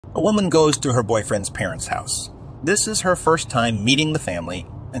A woman goes to her boyfriend's parents' house. This is her first time meeting the family,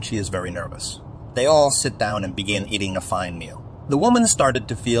 and she is very nervous. They all sit down and begin eating a fine meal. The woman started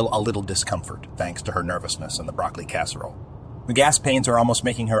to feel a little discomfort, thanks to her nervousness and the broccoli casserole. The gas pains are almost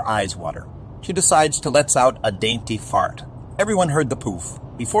making her eyes water. She decides to let out a dainty fart. Everyone heard the poof.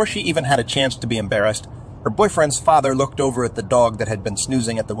 Before she even had a chance to be embarrassed, her boyfriend's father looked over at the dog that had been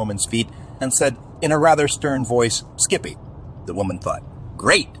snoozing at the woman's feet and said, in a rather stern voice, "Skippy." The woman thought,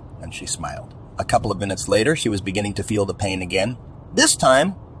 "Great," and she smiled. A couple of minutes later, she was beginning to feel the pain again. This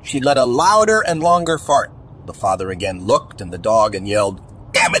time, she let a louder and longer fart. The father again looked and the dog and yelled,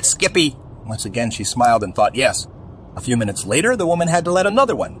 "Dammit Skippy!" Once again, she smiled and thought, yes. A few minutes later, the woman had to let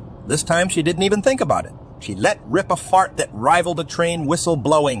another one. This time, she didn't even think about it. She let rip a fart that rivaled a train whistle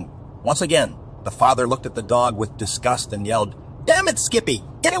blowing. Once again, the father looked at the dog with disgust and yelled, "Dammit Skippy!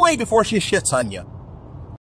 Get away before she shits on you!"